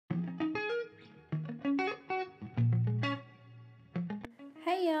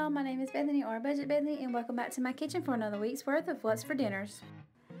Hey y'all, my name is Bethany or Budget Bethany, and welcome back to my kitchen for another week's worth of What's for Dinners.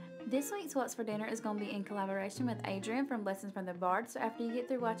 This week's What's for Dinner is going to be in collaboration with Adrian from Blessings For The Bards. So after you get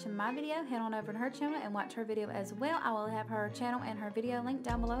through watching my video, head on over to her channel and watch her video as well. I will have her channel and her video linked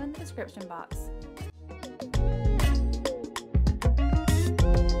down below in the description box.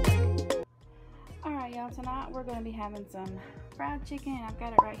 Alright y'all, tonight we're going to be having some fried chicken. I've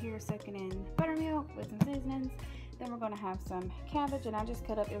got it right here soaking in buttermilk with some seasonings. Then we're going to have some cabbage, and I just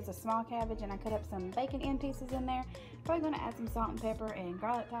cut up, it was a small cabbage, and I cut up some bacon end pieces in there. Probably going to add some salt and pepper and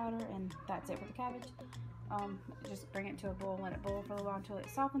garlic powder, and that's it for the cabbage. Just bring it to a boil, let it boil for a little while until it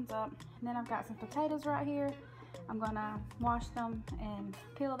softens up. And then I've got some potatoes right here. I'm going to wash them and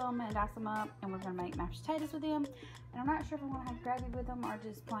peel them and dice them up, and we're going to make mashed potatoes with them. And I'm not sure if I'm going to have gravy with them or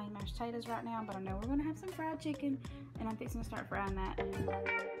just plain mashed potatoes right now, but I know we're going to have some fried chicken, and I'm fixing to start frying that.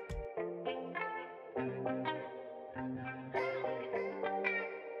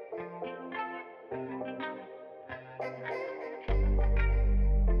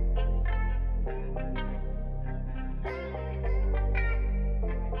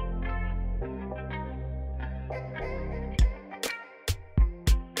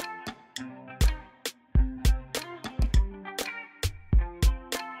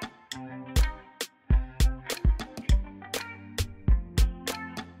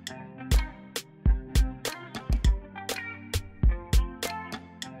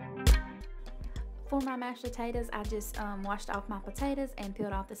 For my mashed potatoes, I just washed off my potatoes and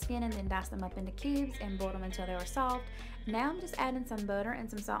peeled off the skin and then diced them up into cubes and boiled them until they were soft. Now I'm just adding some butter and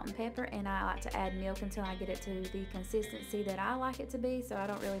some salt and pepper, and I like to add milk until I get it to the consistency that I like it to be. So I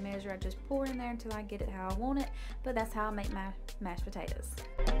don't really measure, I just pour in there until I get it how I want it. But that's how I make my mashed potatoes.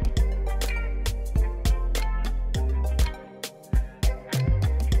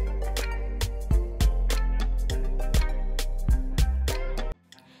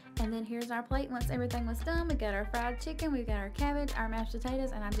 And then here's our plate. Once everything was done, we got our fried chicken, we got our cabbage, our mashed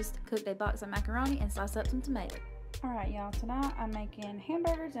potatoes, and I just cooked a box of macaroni and sliced up some tomatoes. Alright y'all, tonight I'm making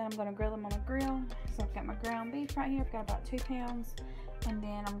hamburgers and I'm going to grill them on a grill. So I've got my ground beef right here, I've got about 2 pounds. And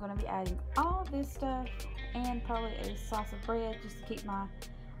then I'm going to be adding all this stuff and probably a slice of bread just to keep my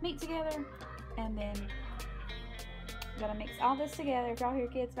meat together. And then gotta mix all this together. If y'all hear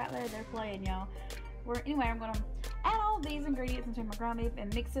kids back there, they're playing, y'all. Anyway, I'm going to add all of these ingredients into my ground beef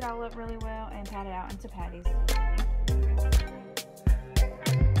and mix it all up really well and pat it out into patties.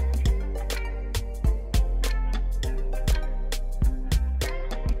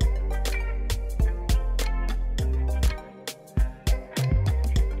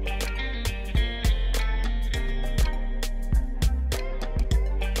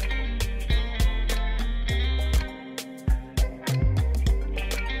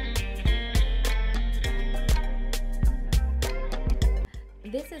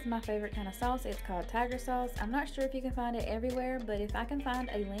 This is my favorite kind of sauce. It's called tiger sauce. I'm not sure if you can find it everywhere, but if I can find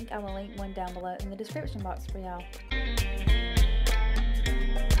a link, I will link one down below in the description box for y'all.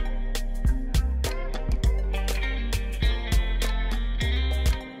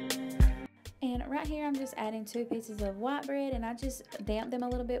 And right here, I'm just adding 2 pieces of white bread, and I just damp them a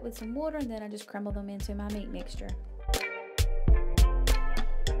little bit with some water, and then I just crumble them into my meat mixture.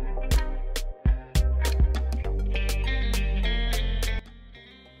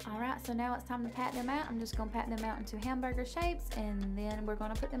 So now it's time to pat them out. I'm just going to pat them out into hamburger shapes, and then we're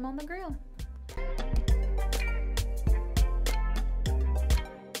going to put them on the grill.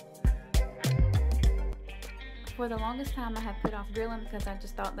 For the longest time, I have put off grilling because I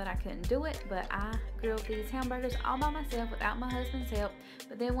just thought that I couldn't do it, but I grilled these hamburgers all by myself without my husband's help.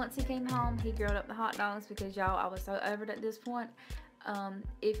 But then once he came home, he grilled up the hot dogs because, y'all, I was so over it at this point.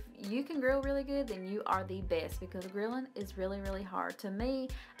 If you can grill really good, then you are the best, because grilling is really, really hard. To me,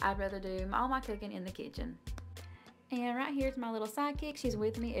 I'd rather do all my cooking in the kitchen. And right here's my little sidekick. She's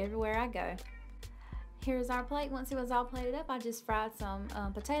with me everywhere I go. Here's our plate. Once it was all plated up, I just fried some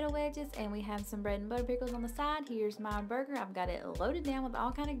potato wedges, and we have some bread and butter pickles on the side. Here's my burger. I've got it loaded down with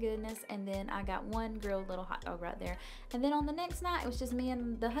all kind of goodness, and then I got one grilled little hot dog right there. And then on the next night, it was just me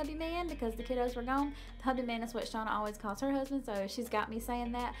and the hubby man because the kiddos were gone. The hubby man is what Shauna always calls her husband, so she's got me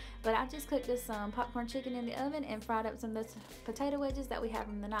saying that. But I just cooked this popcorn chicken in the oven and fried up some of those potato wedges that we had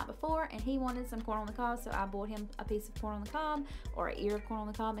from the night before, and he wanted some corn on the cob, so I bought him a piece of corn on the cob, or an ear of corn on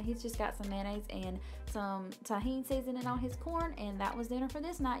the cob, and he's just got some mayonnaise and some tahini seasoning on his corn, and that was dinner for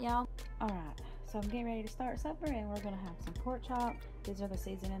this night, y'all. Alright, so I'm getting ready to start supper, and we're going to have some pork chop. These are the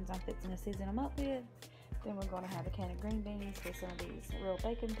seasonings I'm fixing to season them up with. Then we're going to have a can of green beans with some of these real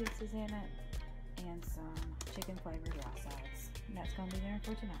bacon pieces in it, and some chicken flavored dry sides. And that's going to be dinner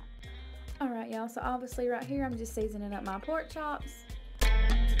for tonight. Alright, y'all, so obviously right here I'm just seasoning up my pork chops.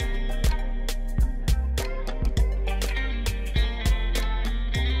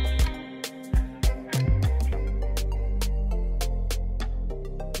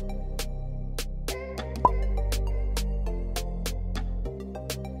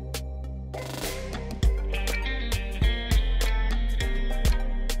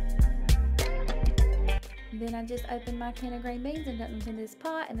 just opened my can of green beans and dumped them in this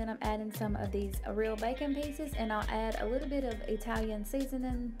pot, and then I'm adding some of these real bacon pieces, and I'll add a little bit of Italian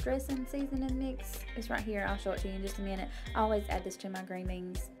seasoning, dressing seasoning mix. It's right here. I'll show it to you in just a minute. I always add this to my green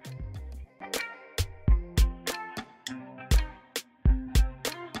beans.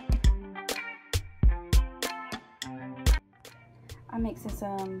 I'm mixing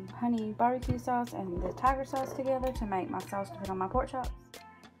some honey barbecue sauce and the tiger sauce together to make my sauce to put on my pork chops.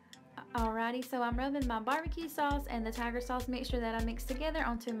 Alrighty, so I'm rubbing my barbecue sauce and the tiger sauce mixture that I mixed together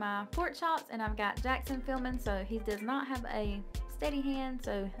onto my pork chops, and I've got Jackson filming, so he does not have a steady hand,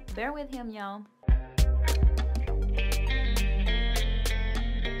 so bear with him, y'all.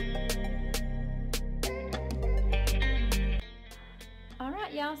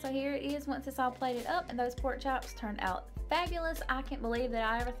 Alright, y'all, so here it is once it's all plated up, and those pork chops turned out fabulous. I can't believe that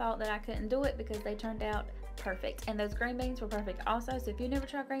I ever thought that I couldn't do it, because they turned out perfect. And those green beans were perfect also, so if you never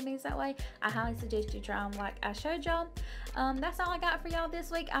tried green beans that way, I highly suggest you try them like I showed y'all. That's all I got for y'all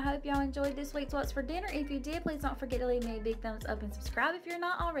this week. I hope y'all enjoyed this week's What's for Dinner. If you did, please don't forget to leave me a big thumbs up and subscribe if you're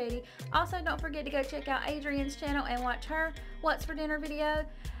not already. Also, don't forget to go check out Adrian's channel and watch her What's for Dinner video.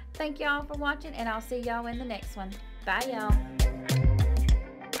 Thank y'all for watching, and I'll see y'all in the next one. Bye, y'all.